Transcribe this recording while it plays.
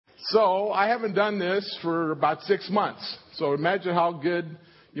So I haven't done this for about 6 months. So imagine how good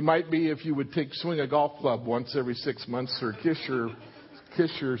you might be if you would swing a golf club once every 6 months, or kiss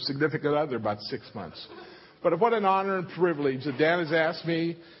your significant other about 6 months. But what an honor and privilege that Dan has asked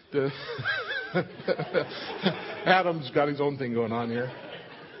me to. Adam's got his own thing going on here.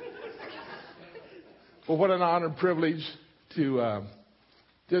 Well, what an honor and privilege to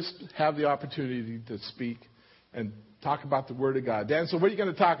just have the opportunity to speak and talk about the Word of God. Dan said, what are you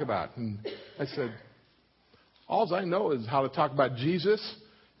going to talk about? And I said, all I know is how to talk about Jesus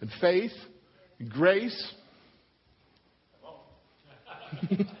and faith and grace.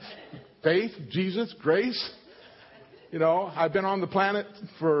 Faith, Jesus, grace. You know, I've been on the planet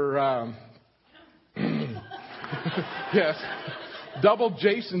for, yes, double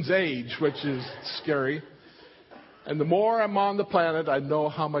Jason's age, which is scary. And the more I'm on the planet, I know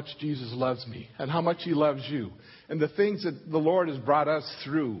how much Jesus loves me and how much He loves you. And the things that the Lord has brought us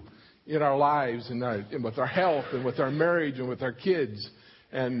through in our lives and with our health and with our marriage and with our kids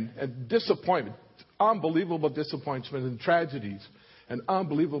and disappointment, unbelievable disappointment and tragedies and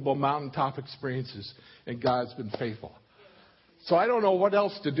unbelievable mountaintop experiences. And God's been faithful. So I don't know what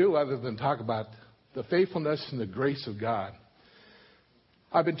else to do other than talk about the faithfulness and the grace of God.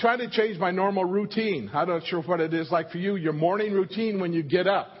 I've been trying to change my normal routine. I'm not sure what it is like for you, your morning routine when you get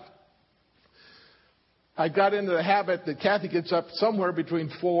up. I got into the habit that Kathy gets up somewhere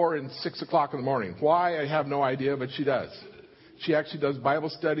between 4 and 6 o'clock in the morning. Why, I have no idea, but she does. She actually does Bible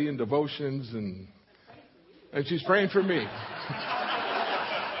study and devotions, and she's praying for me.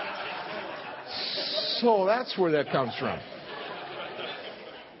 So that's where that comes from.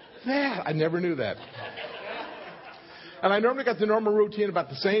 Yeah, I never knew that. And I normally got the normal routine about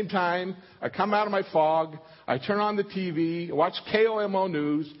the same time. I come out of my fog. I turn on the TV, I watch KOMO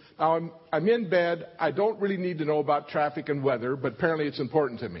News. Now, I'm in bed. I don't really need to know about traffic and weather, but apparently it's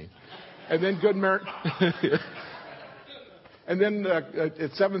important to me. And then and then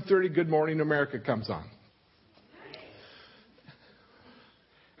at 7:30, Good Morning America comes on.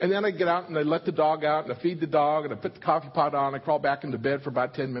 And then I get out and I let the dog out and I feed the dog and I put the coffee pot on. I crawl back into bed for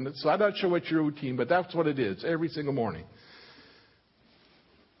about 10 minutes. So I'm not sure what's your routine, but that's what it is every single morning.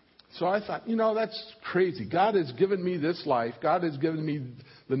 So I thought, that's crazy. God has given me this life. God has given me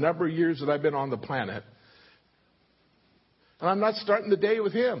the number of years that I've been on the planet. And I'm not starting the day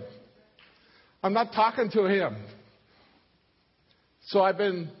with Him. I'm not talking to Him. So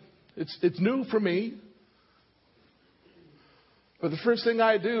it's new for me. But the first thing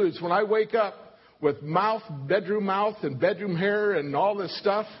I do is when I wake up with bedroom mouth and bedroom hair and all this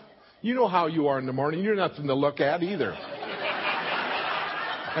stuff, you know how you are in the morning. You're nothing to look at either.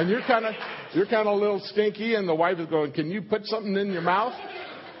 And you're kind of a little stinky, and the wife is going, can you put something in your mouth?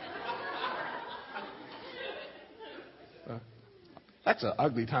 That's an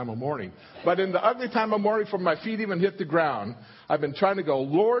ugly time of morning. But in the ugly time of morning, before my feet even hit the ground, I've been trying to go,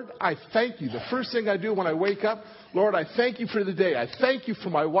 Lord, I thank you. The first thing I do when I wake up, Lord, I thank you for the day. I thank you for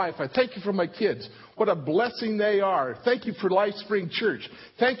my wife. I thank you for my kids. What a blessing they are. Thank you for Life Spring Church.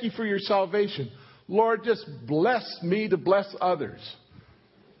 Thank you for your salvation. Lord, just bless me to bless others.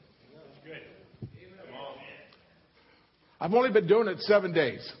 I've only been doing it 7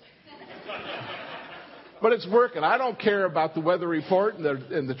 days. But it's working. I don't care about the weather report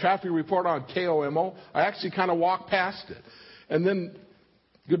and the traffic report on KOMO. I actually kind of walk past it. And then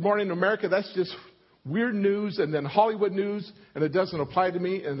Good Morning America, that's just weird news, and then Hollywood news, and it doesn't apply to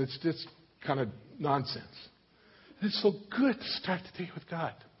me, and it's just kind of nonsense. It's so good to start the day with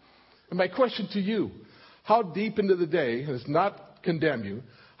God. And my question to you, how deep into the day, and it's not condemn you,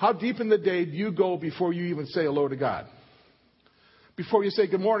 how deep in the day do you go before you even say hello to God? Before you say,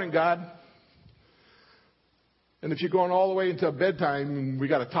 good morning, God. And if you're going all the way until bedtime, we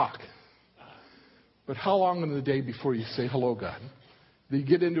got to talk. But how long in the day before you say, hello, God? Then you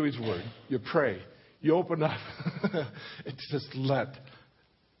get into His Word. You pray. You open up. And just let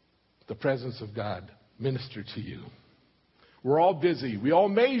the presence of God minister to you. We're all busy. We all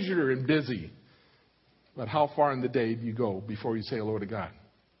measure in busy. But how far in the day do you go before you say hello to God?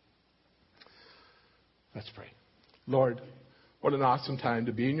 Let's pray. Lord, what an awesome time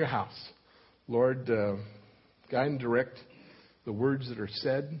to be in your house. Lord, guide and direct the words that are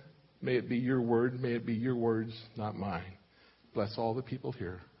said. May it be your word. May it be your words, not mine. Bless all the people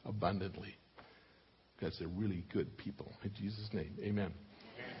here abundantly, because they're really good people. In Jesus' name, amen.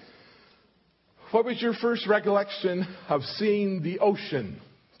 What was your first recollection of seeing the ocean?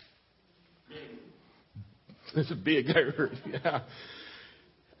 It's big, I heard.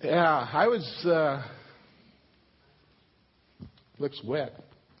 Yeah, I was... looks wet.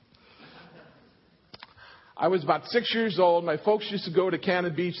 I was about 6 years old. My folks used to go to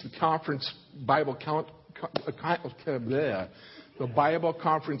Cannon Beach, the Bible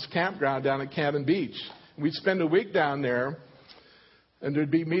Conference campground down at Cannon Beach. We'd spend a week down there, and there'd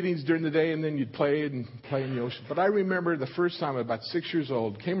be meetings during the day, and then you'd play in the ocean. But I remember the first time, about 6 years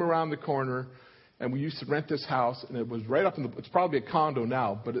old, came around the corner, and we used to rent this house, and it was right up it's probably a condo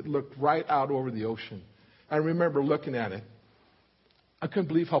now, but it looked right out over the ocean. I remember looking at it. I couldn't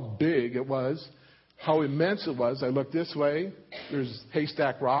believe how big it was, how immense it was. I looked this way, there's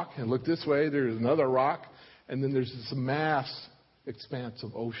Haystack Rock, and looked this way, there's another rock, and then there's this mass expanse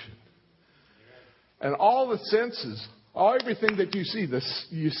of ocean. And all the senses, everything that you see,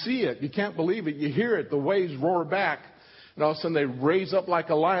 you see it, you can't believe it, you hear it, the waves roar back, and all of a sudden they raise up like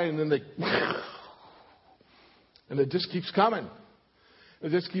a lion, and then and it just keeps coming. It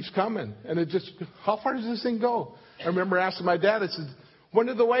just keeps coming. And how far does this thing go? I remember asking my dad, I said, when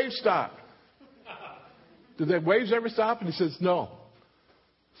did the waves stop? Did the waves ever stop? And he says, no.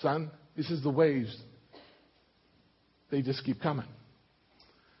 Son, he says, the waves, they just keep coming.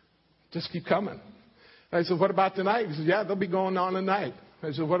 Just keep coming. And I said, what about tonight? He said, yeah, they'll be going on tonight.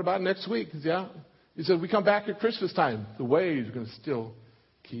 I said, what about next week? He said, yeah. He said, we come back at Christmas time. The waves are going to still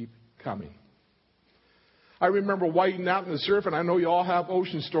keep coming. I remember wading out in the surf, and I know you all have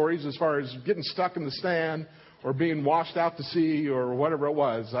ocean stories as far as getting stuck in the sand or being washed out to sea or whatever it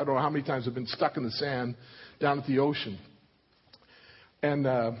was. I don't know how many times I've been stuck in the sand down at the ocean. And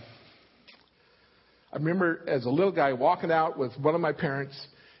I remember as a little guy walking out with one of my parents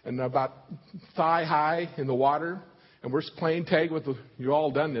and about thigh high in the water. And we're playing tag with you all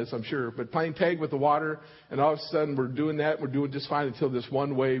done this, I'm sure, but playing tag with the water. And all of a sudden we're doing that. We're doing just fine until this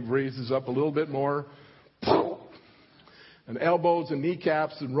one wave raises up a little bit more. And elbows and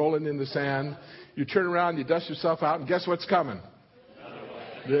kneecaps and rolling in the sand. You turn around, you dust yourself out, and guess what's coming?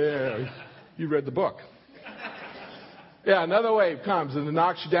 Yeah, you read the book. Yeah, another wave comes and it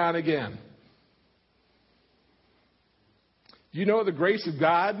knocks you down again. You know the grace of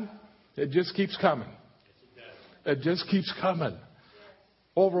God? It just keeps coming. It just keeps coming.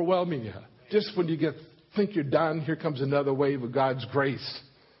 Overwhelming you. Just when you think you're done, here comes another wave of God's grace.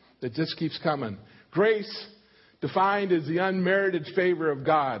 It just keeps coming. Grace, defined as the unmerited favor of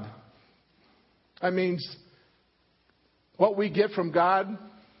God. That means what we get from God,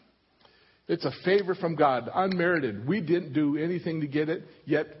 it's a favor from God, unmerited. We didn't do anything to get it,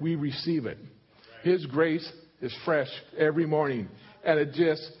 yet we receive it. His grace is fresh every morning, and it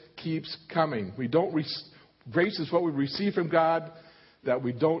just keeps coming. Grace is what we receive from God that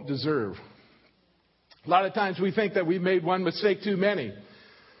we don't deserve. A lot of times we think that we've made one mistake too many,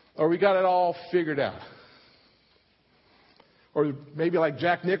 or we got it all figured out. Or maybe like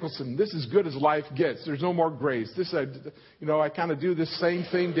Jack Nicholson, this is good as life gets. There's no more grace. I kind of do this same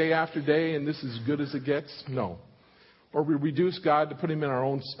thing day after day, and this is good as it gets. No. Or we reduce God to put him in our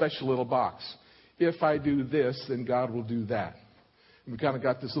own special little box. If I do this, then God will do that. And we kind of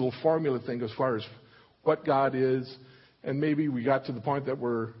got this little formula thing as far as what God is. And maybe we got to the point that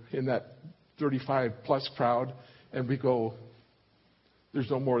we're in that 35 plus crowd, and we go,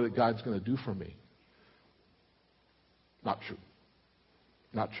 there's no more that God's going to do for me. Not true.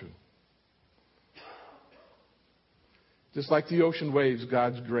 Not true. Just like the ocean waves,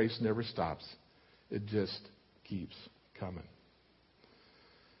 God's grace never stops. It just keeps coming.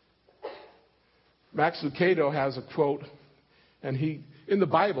 Max Lucado has a quote, and in the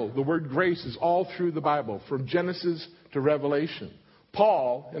Bible, the word grace is all through the Bible, from Genesis to Revelation.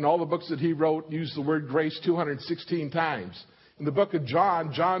 Paul, in all the books that he wrote, used the word grace 216 times. In the book of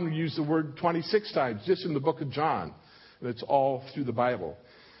John, John used the word 26 times, just in the book of John. And it's all through the Bible.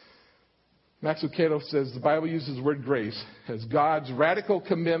 Max Lucado says the Bible uses the word grace as God's radical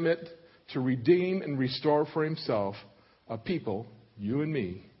commitment to redeem and restore for himself a people, you and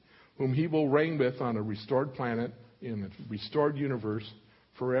me, whom he will reign with on a restored planet, in a restored universe,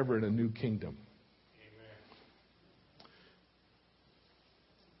 forever in a new kingdom. Amen.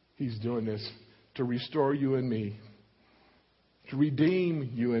 He's doing this to restore you and me, to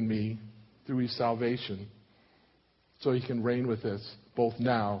redeem you and me through his salvation, so he can reign with us both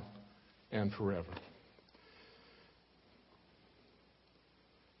now and forever.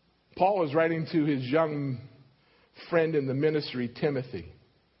 Paul is writing to his young friend in the ministry, Timothy.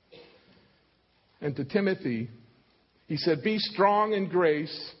 And to Timothy, he said, be strong in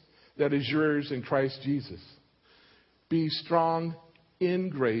grace that is yours in Christ Jesus. Be strong in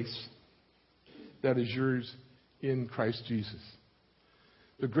grace that is yours in Christ Jesus.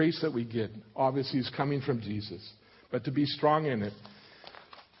 The grace that we get, obviously, is coming from Jesus. But to be strong in it,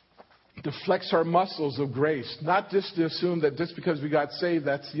 to flex our muscles of grace, not just to assume that just because we got saved,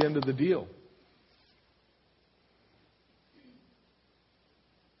 that's the end of the deal.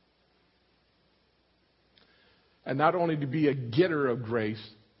 And not only to be a getter of grace,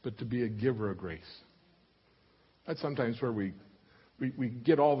 but to be a giver of grace. That's sometimes where we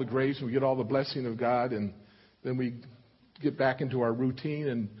get all the grace and we get all the blessing of God, and then we get back into our routine,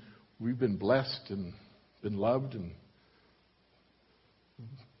 and we've been blessed and been loved. And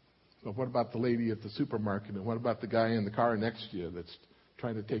but what about the lady at the supermarket? And what about the guy in the car next to you that's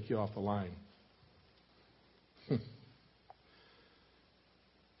trying to take you off the line?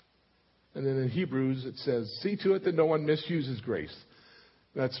 And then in Hebrews it says, see to it that no one misuses grace.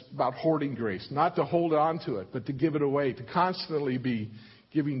 That's about hoarding grace. Not to hold on to it, but to give it away. To constantly be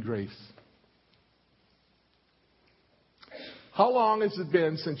giving grace. How long has it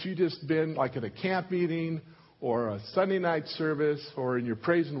been since you just been like at a camp meeting or a Sunday night service or in your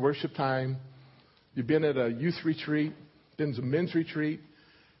praise and worship time? You've been at a youth retreat, been to a men's retreat,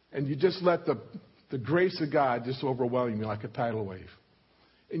 and you just let the grace of God just overwhelm you like a tidal wave.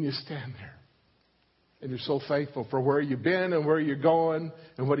 And you stand there. And you're so thankful for where you've been and where you're going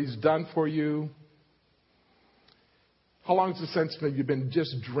and what He's done for you. How long is it since you've been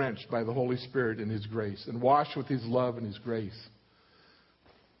just drenched by the Holy Spirit and His grace and washed with His love and His grace?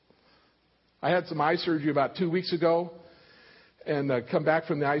 I had some eye surgery about 2 weeks ago and come back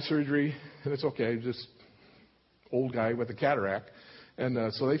from the eye surgery, and it's okay, just old guy with a cataract.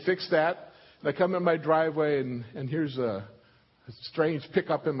 And so they fixed that. And I come in my driveway, and here's a strange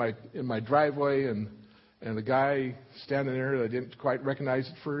pickup in my driveway, and the guy standing there that I didn't quite recognize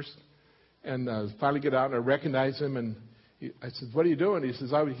at first, and finally get out and I recognize him, and I said, "What are you doing?" He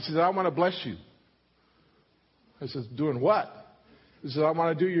says, "I want to bless you." I said, "Doing what?" He said, "I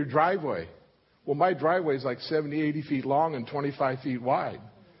want to do your driveway." Well, my driveway is like 70, 80 feet long and 25 feet wide,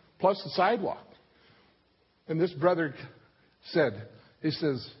 plus the sidewalk. And this brother said, he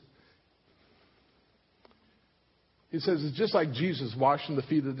says, it's just like Jesus washing the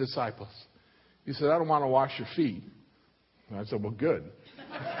feet of the disciples. He said, "I don't want to wash your feet." And I said, "Well, good."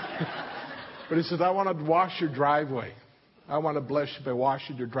 But he said, "I want to wash your driveway. I want to bless you by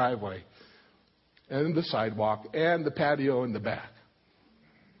washing your driveway and the sidewalk and the patio in the back."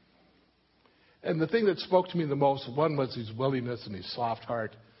 And the thing that spoke to me the most, one was his willingness and his soft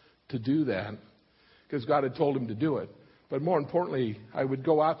heart to do that, because God had told him to do it. But more importantly, I would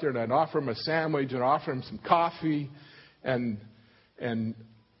go out there and I'd offer him a sandwich and offer him some coffee, and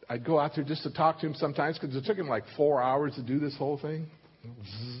I'd go out there just to talk to him sometimes, because it took him like 4 hours to do this whole thing.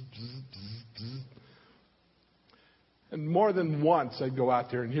 And more than once I'd go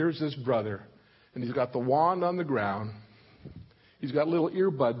out there, and here's this brother, and he's got the wand on the ground. He's got little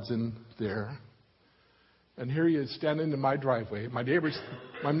earbuds in there. And here he is standing in my driveway. My neighbors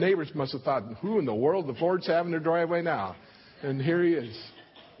must have thought, who in the world the Fords have in their driveway now? And here he is,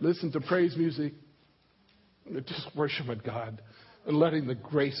 listening to praise music, and just worshiping God and letting the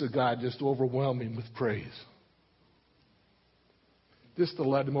grace of God just overwhelm him with praise. Just to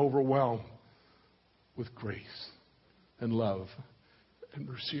let him overwhelm with grace and love and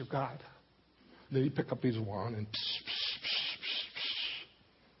mercy of God. And then he'd pick up his wand and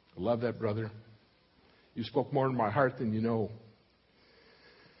I love that, brother. You spoke more in my heart than you know.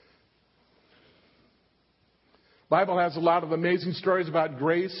 The Bible has a lot of amazing stories about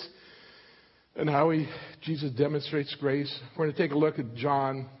grace and how Jesus demonstrates grace. We're going to take a look at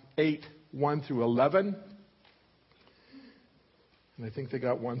John 8, 1 through 11. And I think they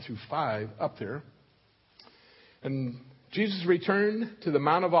got 1 through 5 up there. And Jesus returned to the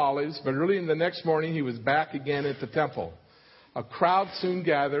Mount of Olives, but early in the next morning he was back again at the temple. A crowd soon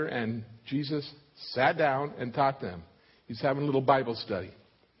gathered, and Jesus sat down and taught them. He's having a little Bible study.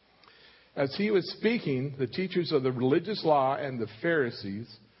 As he was speaking, the teachers of the religious law and the Pharisees,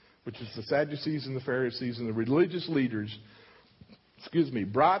 which is the Sadducees and the Pharisees and the religious leaders,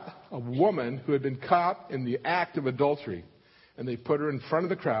 brought a woman who had been caught in the act of adultery. And they put her in front of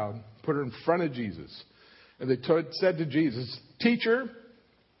the crowd, put her in front of Jesus. And they said to Jesus, "Teacher,"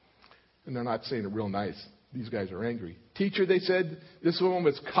 and they're not saying it real nice. These guys are angry. "Teacher," they said, "this woman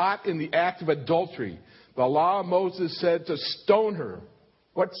was caught in the act of adultery. The law of Moses said to stone her.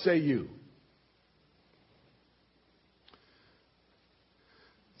 What say you?"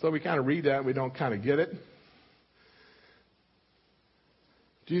 So we kind of read that and we don't kind of get it.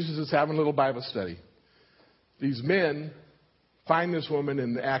 Jesus is having a little Bible study. These men find this woman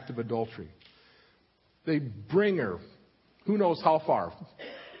in the act of adultery. They bring her, who knows how far,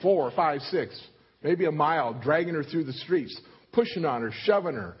 4, 5, 6, maybe a mile, dragging her through the streets, pushing on her,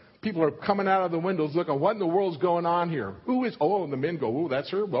 shoving her. People are coming out of the windows looking, what in the world's going on here? Who is, and the men go, "Oh, that's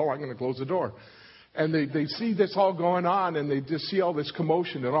her? Well, I'm going to close the door." And they see this all going on, and they just see all this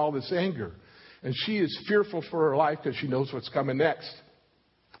commotion and all this anger. And she is fearful for her life because she knows what's coming next.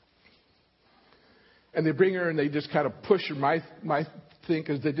 And they bring her and they just kind of push her. My thing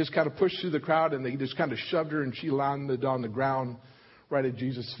is they just kind of pushed through the crowd and they just kind of shoved her and she landed on the ground right at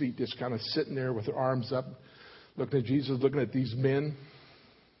Jesus' feet, just kind of sitting there with her arms up, looking at Jesus, looking at these men.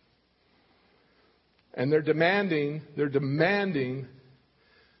 And they're demanding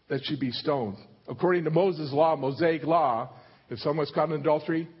that she be stoned. According to Moses' law, Mosaic law, if someone's caught in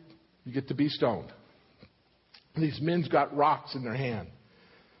adultery, you get to be stoned. And these men's got rocks in their hand.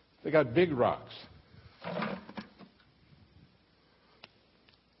 They got big rocks.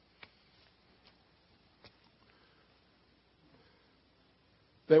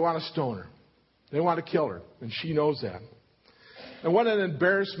 They want to stone her. They want to kill her. And she knows that. And what an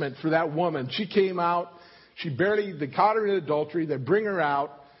embarrassment for that woman. She came out. They caught her in adultery. They bring her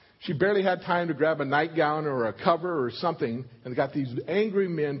out. She barely had time to grab a nightgown or a cover or something. And they got these angry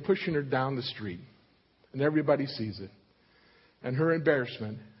men pushing her down the street. And everybody sees it. And her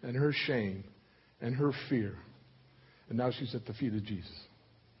embarrassment and her shame and her fear. And now she's at the feet of Jesus.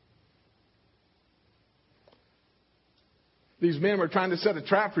 These men were trying to set a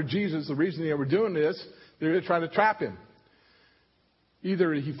trap for Jesus. The reason they were doing this, they were trying to trap him.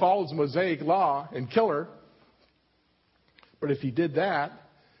 Either he follows Mosaic law and kill her, but if he did that,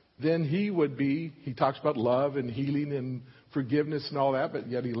 then he talks about love and healing and forgiveness and all that, but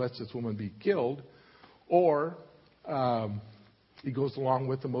yet he lets this woman be killed, or he goes along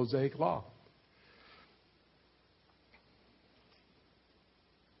with the Mosaic law.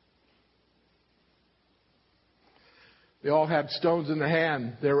 They all had stones in their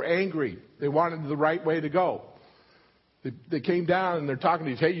hand. They were angry. They wanted the right way to go. They came down and they're talking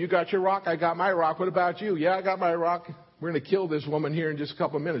to you. Hey, you got your rock? I got my rock. What about you? Yeah, I got my rock. We're going to kill this woman here in just a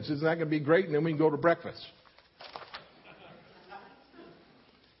couple of minutes. Isn't that going to be great? And then we can go to breakfast.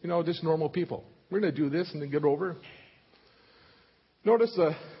 Just normal people. We're going to do this and then get over. Notice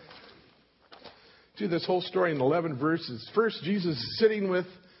do this whole story in 11 verses. First, Jesus is sitting with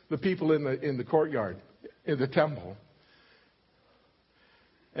the people in the courtyard, in the temple.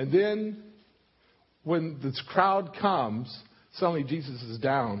 And then when this crowd comes, suddenly Jesus is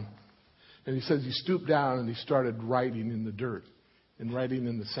down. And he says he stooped down and he started writing in the dirt and writing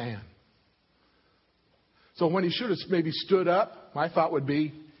in the sand. So when he should have maybe stood up, my thought would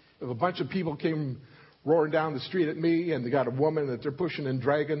be, if a bunch of people came roaring down the street at me and they got a woman that they're pushing and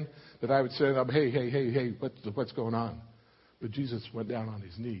dragging, that I would say, hey, what's going on? But Jesus went down on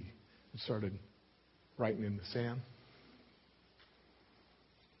his knee and started writing in the sand.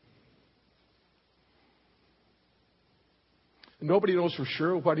 Nobody knows for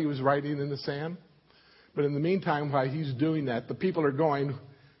sure what he was writing in the sand. But in the meantime, while he's doing that, the people are going,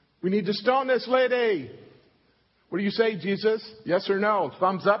 we need to stone this lady. What do you say, Jesus? Yes or no?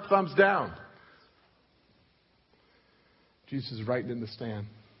 Thumbs up, thumbs down. Jesus is writing in the sand.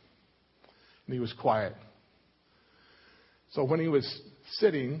 And he was quiet. So when he was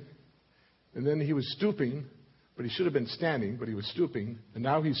sitting, and then he was stooping, but he should have been standing, but he was stooping, and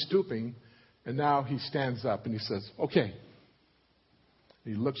now he's stooping, and now he stands up and he says, okay.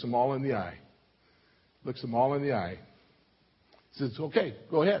 He looks them all in the eye. He says, okay,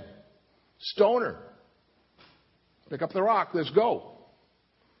 go ahead. Stone her. Pick up the rock. Let's go.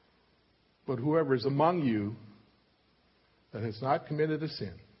 But whoever is among you that has not committed a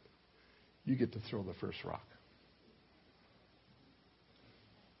sin, you get to throw the first rock.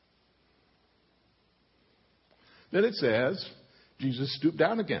 Then it says, Jesus stooped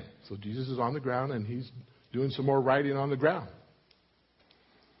down again. So Jesus is on the ground and he's doing some more writing on the ground.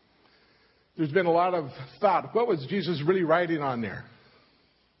 There's been a lot of thought. What was Jesus really writing on there?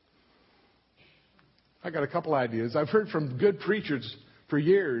 I got a couple ideas. I've heard from good preachers for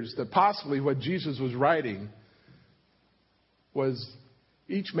years that possibly what Jesus was writing was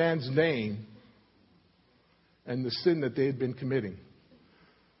each man's name and the sin that they had been committing.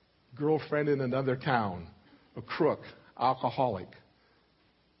 Girlfriend in another town, a crook, alcoholic,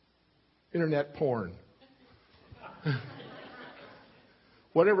 internet porn.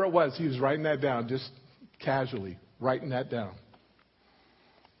 Whatever it was, he was writing that down, just casually writing that down.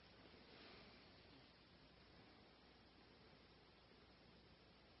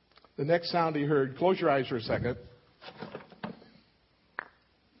 The next sound he heard, close your eyes for a second.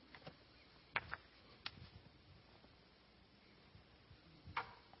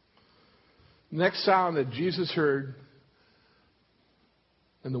 The next sound that Jesus heard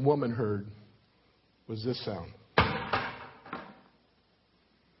and the woman heard was this sound.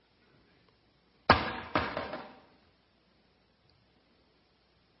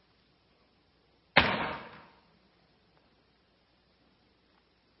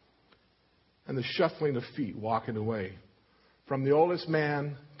 And the shuffling of feet walking away, from the oldest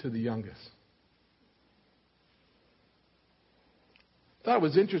man to the youngest. I thought it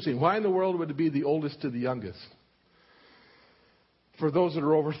was interesting. Why in the world would it be the oldest to the youngest? For those that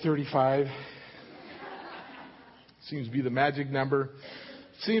are over 35, seems to be the magic number.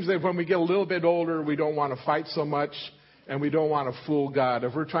 Seems that when we get a little bit older, we don't want to fight so much, and we don't want to fool God.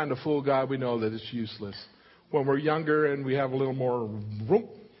 If we're trying to fool God, we know that it's useless. When we're younger and we have a little more room,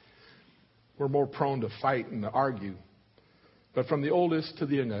 we're more prone to fight and to argue. But from the oldest to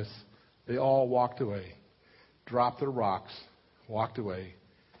the youngest, they all walked away, dropped their rocks, walked away,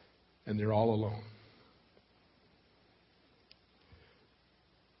 and they're all alone.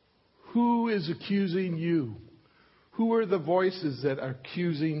 Who is accusing you? Who are the voices that are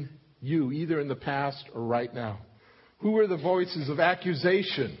accusing you, either in the past or right now? Who are the voices of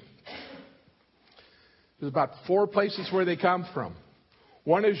accusation? There's about 4 places where they come from.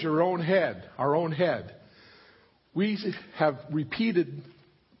 One is your own head, our own head. We have repeated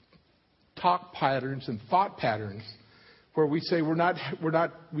talk patterns and thought patterns where we say we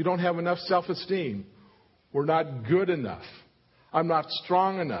don't have enough self-esteem. We're not good enough. I'm not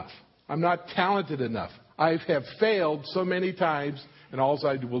strong enough. I'm not talented enough. I have failed so many times, and all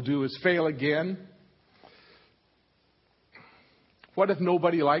I will do is fail again. What if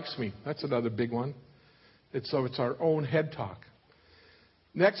nobody likes me? That's another big one. It's our own head talk.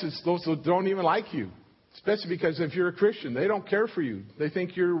 Next is those who don't even like you, especially because if you're a Christian, they don't care for you. They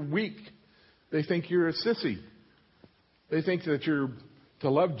think you're weak. They think you're a sissy. They think that to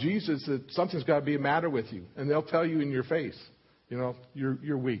love Jesus, that something's got to be the matter with you. And they'll tell you in your face,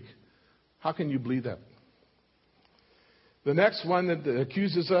 you're weak. How can you believe that? The next one that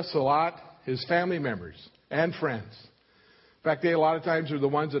accuses us a lot is family members and friends. In fact, they a lot of times are the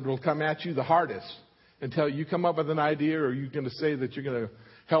ones that will come at you the hardest until you come up with an idea, or you're going to say that you're going to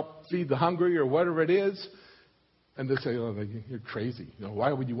help feed the hungry or whatever it is. And they say, oh, you're crazy.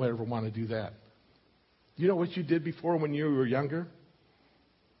 Why would you ever want to do that? You know what you did before when you were younger?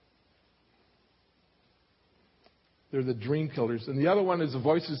 They're the dream killers. And the other one is the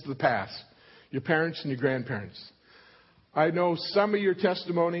voices of the past, your parents and your grandparents. I know some of your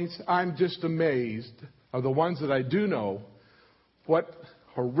testimonies. I'm just amazed of the ones that I do know, what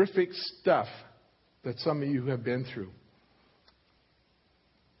horrific stuff that some of you have been through.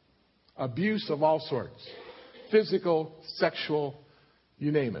 Abuse of all sorts. Physical, sexual,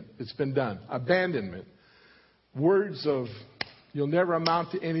 you name it. It's been done. Abandonment. Words of, you'll never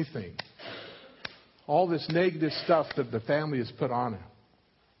amount to anything. All this negative stuff that the family has put on it.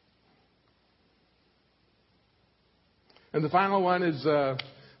 And the final one is,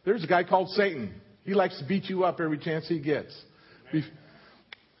 there's a guy called Satan. He likes to beat you up every chance he gets.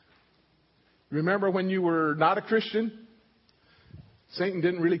 Remember when you were not a Christian? Satan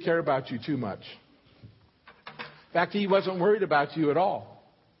didn't really care about you too much. In fact, he wasn't worried about you at all.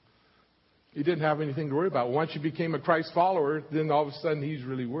 He didn't have anything to worry about. Once you became a Christ follower, then all of a sudden he's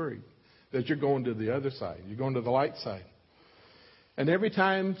really worried that you're going to the other side. You're going to the light side. And every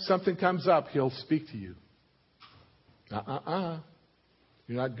time something comes up, he'll speak to you. You're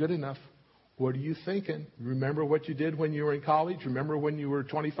not good enough. What are you thinking? Remember what you did when you were in college? Remember when you were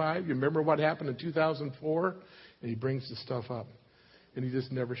 25? You remember what happened in 2004? And he brings the stuff up. And he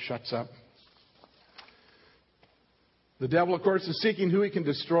just never shuts up. The devil, of course, is seeking who he can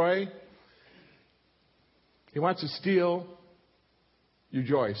destroy. He wants to steal your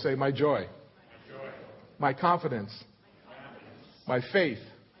joy. Say, my joy. My joy. My confidence. My faith.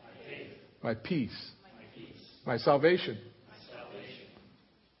 My peace. My salvation.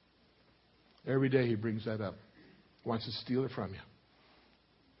 Every day he brings that up. Wants to steal it from you.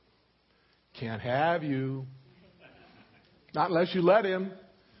 Can't have you. Not unless you let him.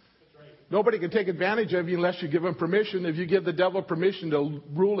 Nobody can take advantage of you unless you give him permission. If you give the devil permission to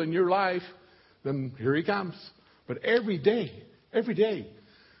rule in your life, then here he comes. But every day,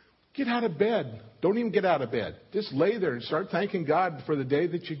 get out of bed. Don't even get out of bed. Just lay there and start thanking God for the day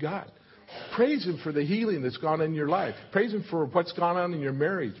that you got. Praise him for the healing that's gone in your life. Praise him for what's gone on in your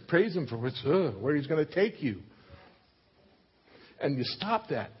marriage. Praise him for where he's going to take you. And you stop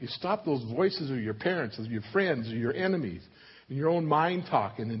that. You stop those voices of your parents, of your friends, of your enemies, and your own mind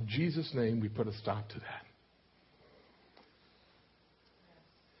talk. And in Jesus' name, we put a stop to that.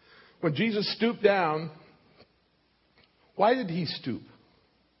 When Jesus stooped down, why did he stoop?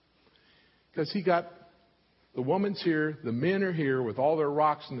 Because he got the woman's here, the men are here with all their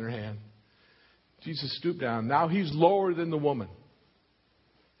rocks in their hand. Jesus stooped down. Now he's lower than the woman.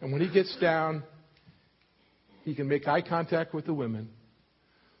 And when he gets down, he can make eye contact with the women.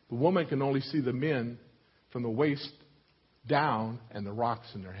 The woman can only see the men from the waist down and the rocks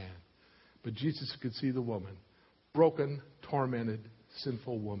in their hand. But Jesus could see the woman, broken, tormented,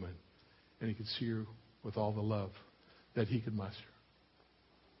 sinful woman. And he could see her with all the love that he could muster.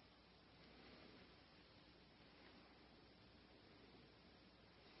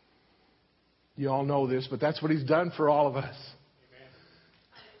 You all know this, but that's what He's done for all of us.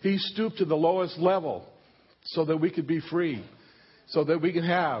 He stooped to the lowest level so that we could be free, so that we can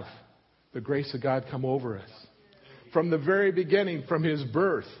have the grace of God come over us. From the very beginning, from His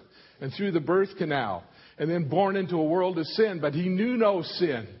birth and through the birth canal, and then born into a world of sin, but He knew no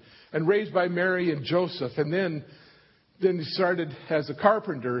sin, and raised by Mary and Joseph, and then He started as a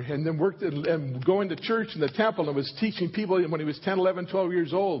carpenter, and then worked and going to church in the temple and was teaching people when he was 10, 11, 12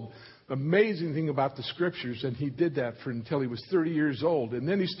 years old. The amazing thing about the Scriptures, and He did that until he was 30 years old. And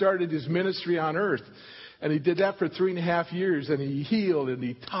then He started His ministry on earth, and He did that for 3.5 years, and He healed, and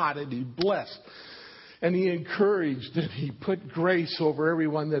He taught, and He blessed, and He encouraged, and He put grace over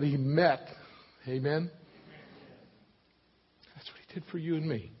everyone that He met. Amen? That's what He did for you and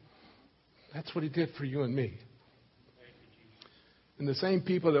me. That's what He did for you and me. And the same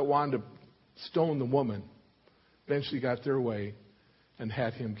people that wanted to stone the woman eventually got their way and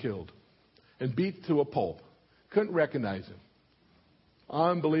had Him killed and beat to a pulp. Couldn't recognize Him.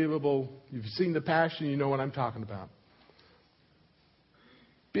 Unbelievable. You've seen The Passion, you know what I'm talking about.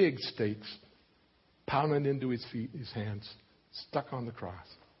 Big stakes pounding into His feet, His hands, stuck on the cross.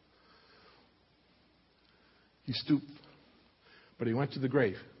 He stooped, but He went to the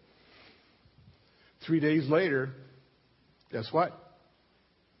grave. 3 days later, guess what?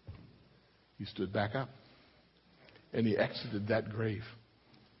 He stood back up. And He exited that grave.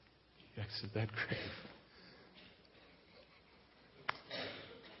 He exited that grave.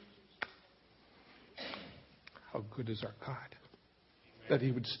 How good is our God? That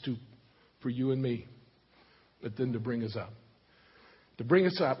He would stoop for you and me. But then to bring us up. To bring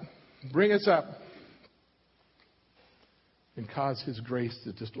us up. Bring us up. And cause His grace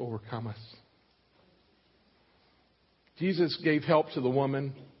to just overcome us. Jesus gave help to the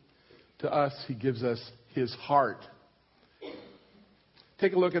woman. To us, He gives us His heart.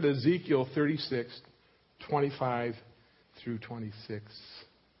 Take a look at Ezekiel 36, 25 through 26.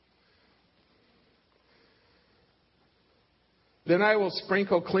 Then I will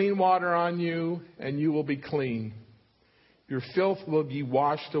sprinkle clean water on you, and you will be clean. Your filth will be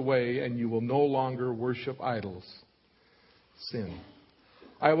washed away, and you will no longer worship idols. Sin.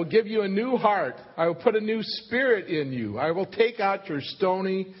 I will give you a new heart. I will put a new spirit in you. I will take out your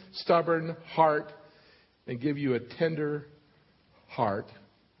stony, stubborn heart and give you a tender heart,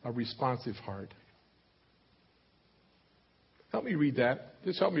 a responsive heart. Help me read that.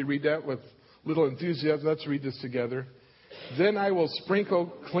 Just help me read that with little enthusiasm. Let's read this together. Then I will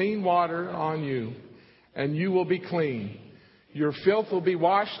sprinkle clean water on you, and you will be clean. Your filth will be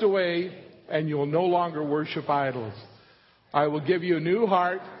washed away, and you will no longer worship idols. I will give you a new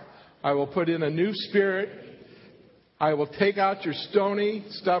heart. I will put in a new spirit. I will take out your stony,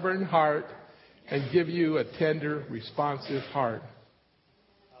 stubborn heart and give you a tender, responsive heart.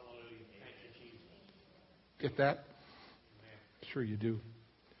 Get that? Sure you do.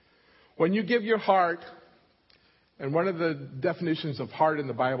 When you give your heart, and one of the definitions of heart in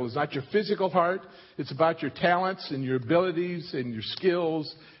the Bible is not your physical heart. It's about your talents and your abilities and your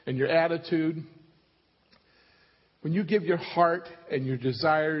skills and your attitude. When you give your heart and your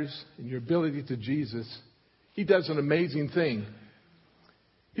desires and your ability to Jesus, He does an amazing thing.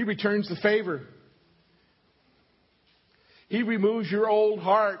 He returns the favor. He removes your old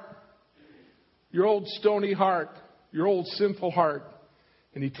heart, your old stony heart, your old sinful heart,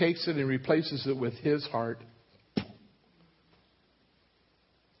 and He takes it and replaces it with His heart.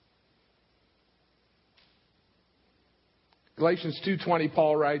 Galatians 2:20,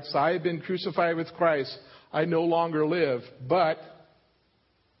 Paul writes, I have been crucified with Christ. I no longer live, but...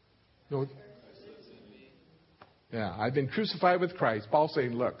 I've been crucified with Christ. Paul's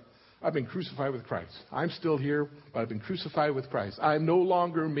saying, look, I've been crucified with Christ. I'm still here, but I've been crucified with Christ. I'm no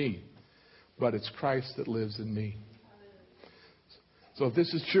longer me, but it's Christ that lives in me. So if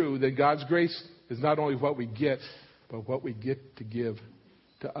this is true, then God's grace is not only what we get, but what we get to give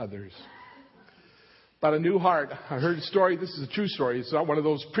to others. About a new heart. I heard a story. This is a true story. It's not one of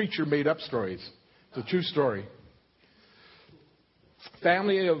those preacher made up stories. It's a true story.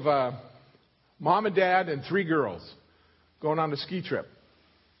 Family of mom and dad and 3 girls going on a ski trip.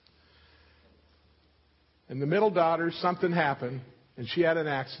 And the middle daughter, something happened, and she had an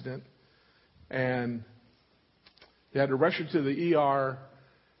accident, and they had to rush her to the ER,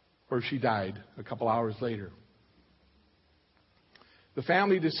 where she died a couple hours later. The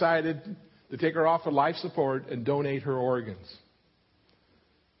family decided to take her off of life support and donate her organs.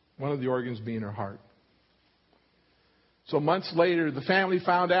 One of the organs being her heart. So months later, the family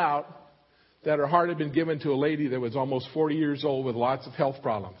found out that her heart had been given to a lady that was almost 40 years old with lots of health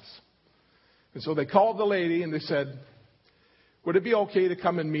problems. And so they called the lady and they said, would it be okay to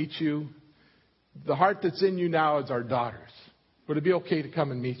come and meet you? the heart that's in you now is our daughter's. Would it be okay to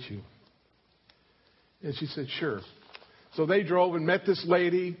come and meet you? And she said, sure. So they drove and met this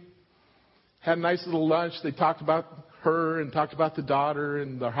lady, had a nice little lunch. They talked about her and talked about the daughter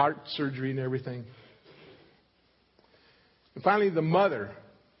and the heart surgery and everything. And finally, the mother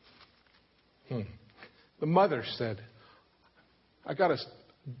said, I got a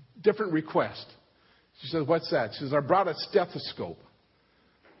different request. She said, what's that? She says, I brought a stethoscope.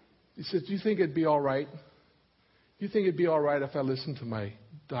 He said, do you think it'd be all right? Do you think it'd be all right if I listened to my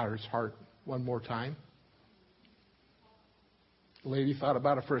daughter's heart one more time? The lady thought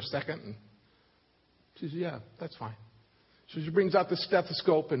about it for a second, and she said, yeah, that's fine. So she brings out the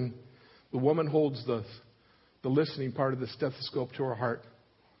stethoscope, and the woman holds the listening part of the stethoscope to her heart.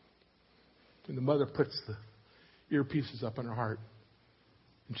 And the mother puts the earpieces up on her heart,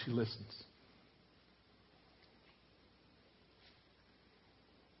 and she listens.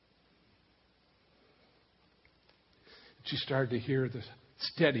 She started to hear the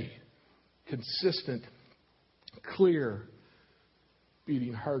steady, consistent, clear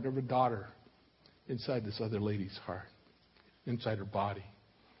beating heart of her daughter inside this other lady's heart, inside her body.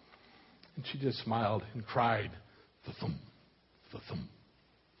 And she just smiled and cried, the-thump, the-thump,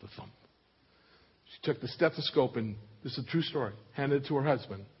 the-thump. She took the stethoscope, and this is a true story, handed it to her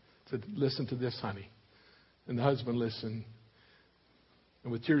husband, said, listen to this, honey. And the husband listened.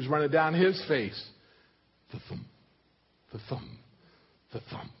 And with tears running down his face, the-thump, the thump, the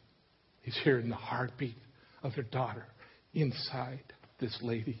thump. He's hearing the heartbeat of their daughter inside this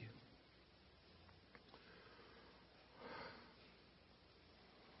lady.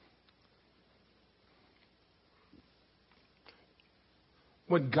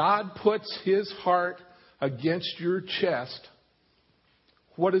 When God puts His heart against your chest,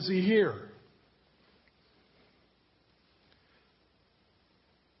 what does He hear?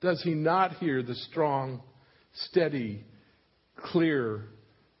 Does He not hear the strong, steady, clear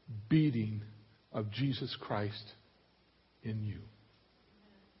beating of Jesus Christ in you?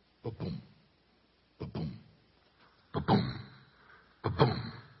 Ba-boom, ba-boom, ba-boom,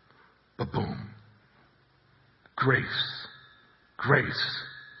 ba-boom, ba-boom. Grace, grace,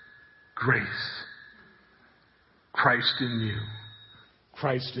 grace. Christ in you.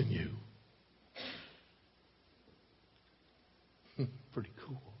 Christ in you. Pretty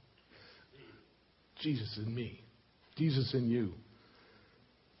cool. Jesus in me. Jesus in you.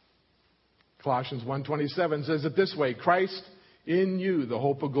 Colossians 1:27 says it this way, Christ in you, the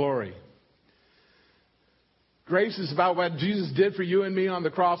hope of glory. Grace is about what Jesus did for you and me on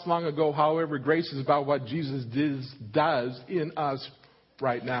the cross long ago. However, grace is about what Jesus does in us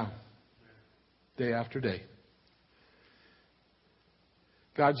right now, day after day.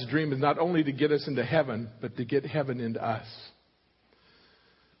 God's dream is not only to get us into heaven, but to get heaven into us.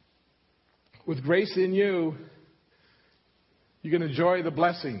 With grace in you, you can enjoy the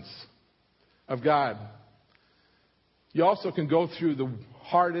blessings of God. You also can go through the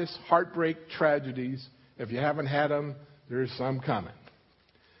hardest heartbreak tragedies. If you haven't had them, there's some coming.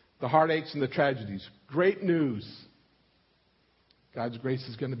 The heartaches and the tragedies. Great news. God's grace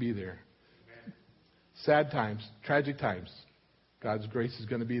is going to be there. Sad times, tragic times. God's grace is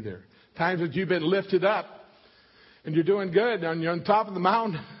going to be there. Times that you've been lifted up and you're doing good and you're on top of the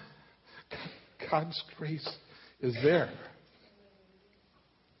mountain. God's grace is there.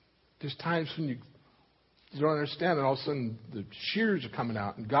 There's times when you don't understand, and all of a sudden the shears are coming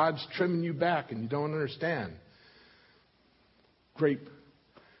out, and God's trimming you back, and you don't understand. Grape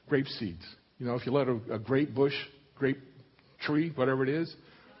seeds. You know, if you let a grape bush, grape tree, whatever it is,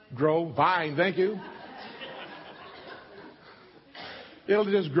 grow, vine, thank you. It'll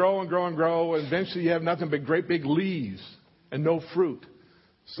just grow and grow and grow, and eventually you have nothing but great big leaves and no fruit.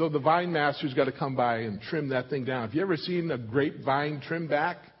 So the vine master's got to come by and trim that thing down. Have you ever seen a grapevine trimmed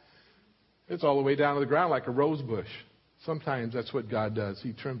back? It's all the way down to the ground like a rose bush. Sometimes that's what God does.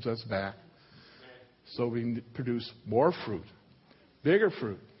 He trims us back so we can produce more fruit, bigger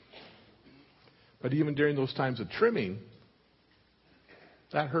fruit. But even during those times of trimming,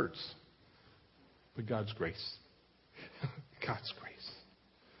 that hurts. But God's grace. God's grace.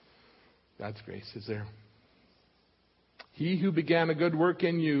 God's grace is there. He who began a good work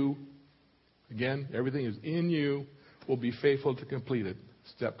in you, again, everything is in you, will be faithful to complete it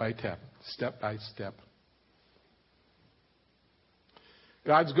step by step. Step by step.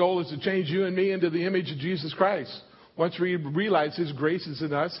 God's goal is to change you and me into the image of Jesus Christ. Once we realize His grace is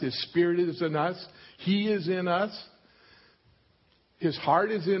in us, His Spirit is in us, He is in us, His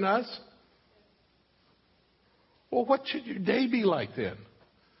heart is in us. Well, what should your day be like then?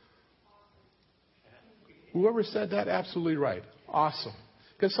 Whoever said that, absolutely right. Awesome.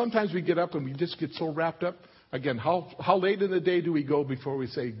 Because sometimes we get up and we just get so wrapped up. Again, how late in the day do we go before we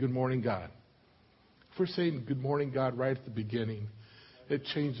say, good morning, God? If we're saying good morning, God, right at the beginning, it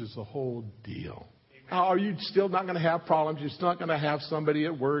changes the whole deal. Now, are you still not going to have problems? You're still not going to have somebody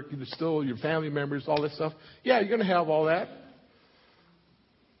at work. You're still your family members, all this stuff. Yeah, you're going to have all that.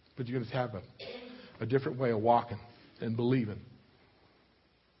 But you're going to have a different way of walking and believing.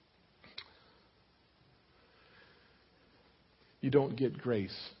 You don't get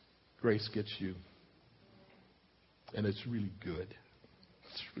grace. Grace gets you. And it's really good.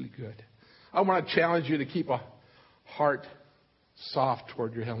 It's really good. I want to challenge you to keep a heart soft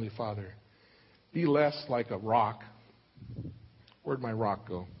toward your Heavenly Father. Be less like a rock. Where'd my rock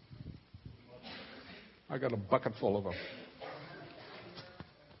go? I got a bucket full of them.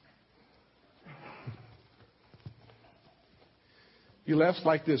 Be less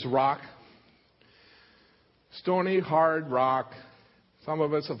like this rock. Stony, hard rock. Some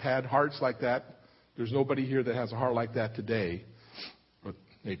of us have had hearts like that. There's nobody here that has a heart like that today. But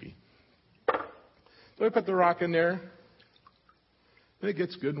maybe. So I put the rock in there. And it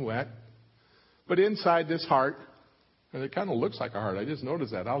gets good and wet. But inside this heart, and it kind of looks like a heart. I just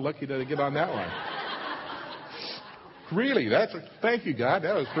noticed that. How lucky did I get on that one? Really? Thank you, God.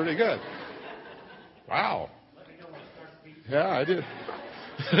 That was pretty good. Wow. Yeah, I did.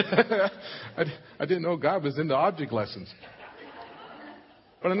 I didn't know God was into object lessons.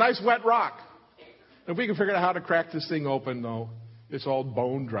 But a nice wet rock. If we can figure out how to crack this thing open, though, it's all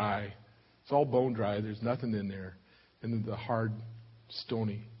bone dry. It's all bone dry. There's nothing in there. And then the hard,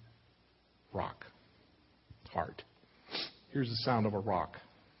 stony rock. Heart. Here's the sound of a rock.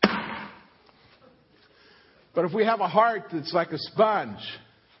 But if we have a heart that's like a sponge,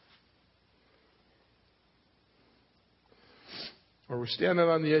 or we're standing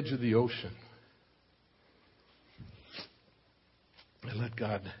on the edge of the ocean, and let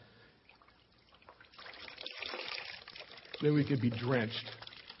God, then we can be drenched.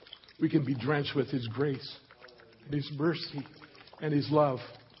 We can be drenched with His grace and His mercy and His love.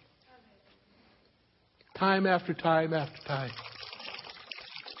 Time after time after time.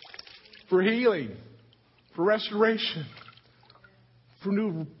 For healing, for restoration, for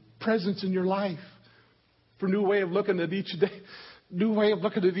new presence in your life, for new way of looking at each day. New way of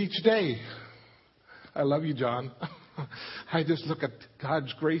looking at each day. I love you, John. I just look at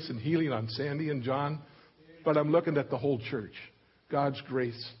God's grace and healing on Sandy and John, but I'm looking at the whole church. God's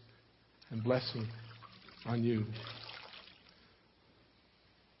grace and blessing on you.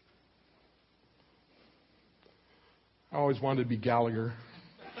 I always wanted to be Gallagher.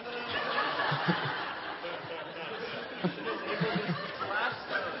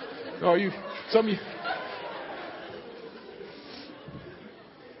 Some of you.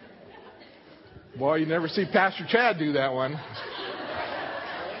 Boy, you never see Pastor Chad do that one.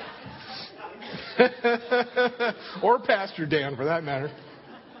 Or Pastor Dan, for that matter.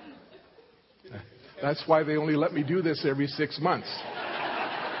 That's why they only let me do this every 6 months.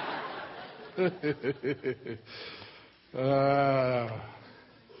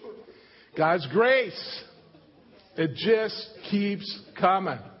 God's grace, it just keeps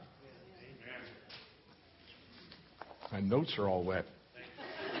coming. My notes are all wet.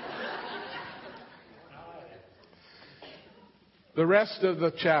 The rest of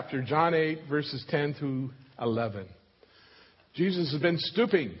the chapter, John 8, verses 10 through 11. Jesus has been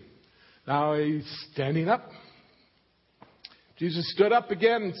stooping. Now He's standing up. Jesus stood up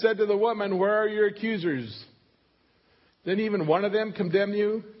again and said to the woman, "Where are your accusers? Didn't even one of them condemn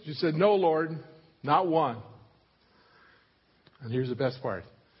you?" She said, "No, Lord, not one." And here's the best part.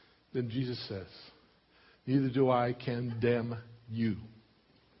 Then Jesus says, "Neither do I condemn you.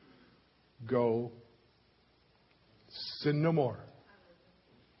 Go, sin no more."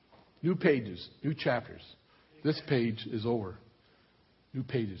 New pages, new chapters. This page is over. New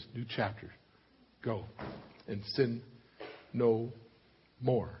pages, new chapters. Go and sin no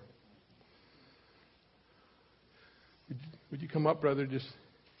more. Would you come up, brother? Just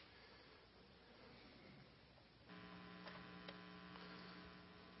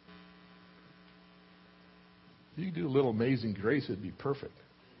if you could do a little Amazing Grace, it'd be perfect.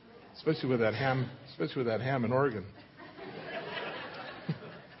 Especially with that ham and organ.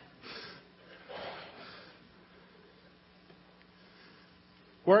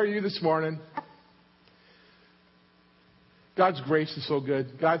 Where are you this morning? God's grace is so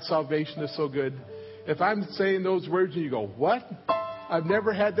good. God's salvation is so good. If I'm saying those words and you go, "What? I've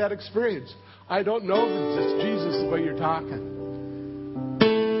never had that experience. I don't know that it's Jesus the way you're talking."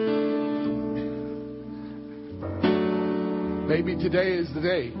 Maybe today is the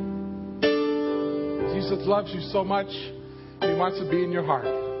day. Jesus loves you so much. He wants to be in your heart.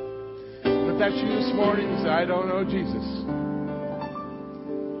 And if that's you this morning, you say, I don't know Jesus.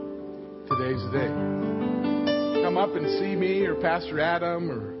 Today's the day. Come up and see me or Pastor Adam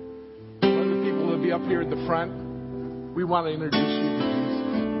or one of the people that will be up here at the front. We want to introduce you to Jesus.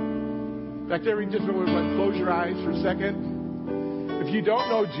 In fact, just close your eyes for a second. If you don't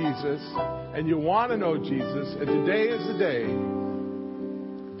know Jesus and you want to know Jesus, and today is the day,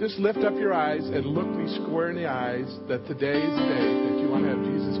 just lift up your eyes and look me square in the eyes that today is the day that you want to have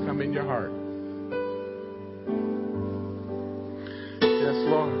Jesus come in your heart. Yes,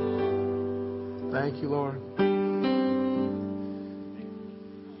 Lord. Thank you, Lord.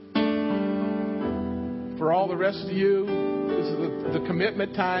 For all the rest of you, this is the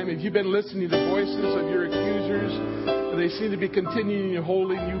commitment time. If you've been listening to the voices of your accusers, and they seem to be continuing to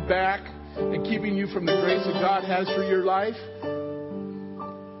holding you back and keeping you from the grace that God has for your life,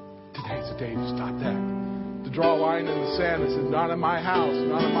 today's the day to stop that. To draw a line in the sand and say, not in my house,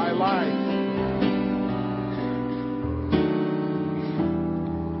 not in my life.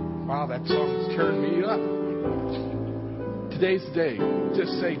 Wow, that song has turned me up. Today's the day.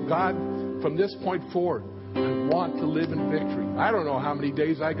 Just say, God, from this point forward, I want to live in victory. I don't know how many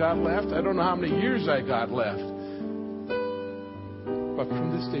days I got left. I don't know how many years I got left. But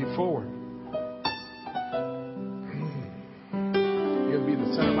from this day forward, you're going to be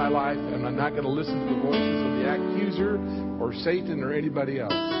the center of my life, and I'm not going to listen to the voices of the accuser or Satan or anybody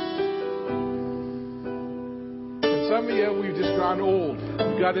else. And some of you, we've just gone old.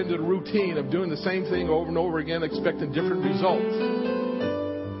 We got into the routine of doing the same thing over and over again, expecting different results.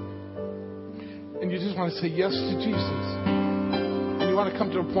 And you just want to say yes to Jesus. And you want to come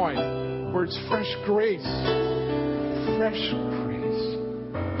to a point where it's fresh grace. Fresh grace.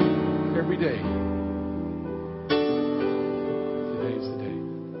 Every day. Today's the day.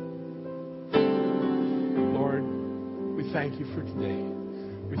 Lord, we thank you for today.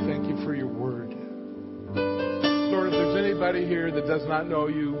 We thank you for your word. Lord, if there's anybody here that does not know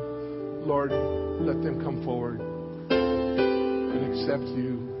you, Lord, let them come forward and accept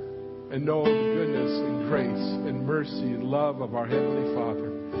you. And know the goodness and grace and mercy and love of our Heavenly Father.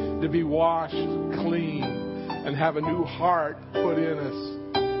 To be washed clean and have a new heart put in us.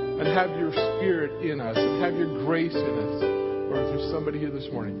 And have your Spirit in us. And have your grace in us. Lord, if there's somebody here this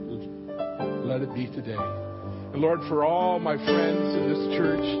morning, let it be today. And Lord, for all my friends in this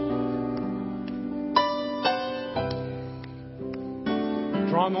church,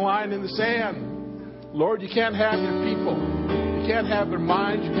 drawing the line in the sand. Lord, you can't have your people. You can't have their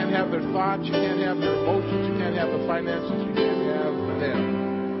minds, you can't have their thoughts, you can't have their emotions, you can't have the finances, you can't have them.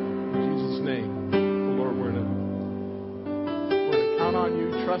 In Jesus' name, Lord, we're going to count on you,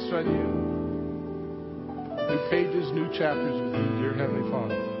 trust on you. New pages, new chapters with you, dear Heavenly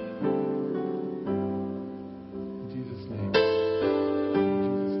Father. In Jesus' name. In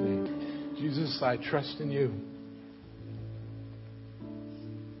Jesus' name. Jesus, I trust in you.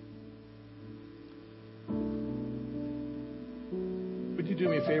 Do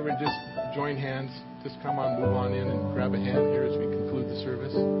me a favor and just join hands. Just come on, move on in and grab a hand here as we conclude the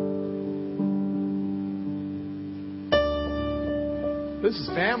service. This is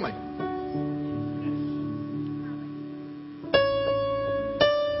family.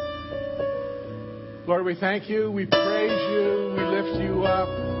 Lord, we thank you. We praise you. We lift you up.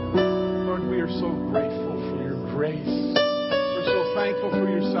 Lord, we are so grateful for your grace. We're so thankful for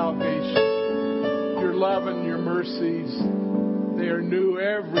your salvation, your love and your mercies. They are new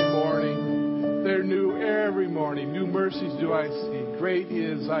every morning. They're new every morning. New mercies do I see. Great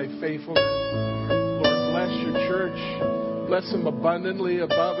is thy faithfulness. Lord, bless your church. Bless them abundantly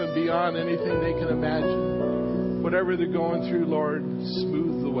above and beyond anything they can imagine. Whatever they're going through, Lord,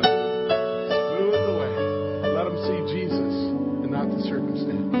 smooth the way. Smooth the way. Let them see Jesus and not the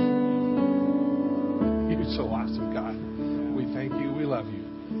circumstance. You're so awesome, God.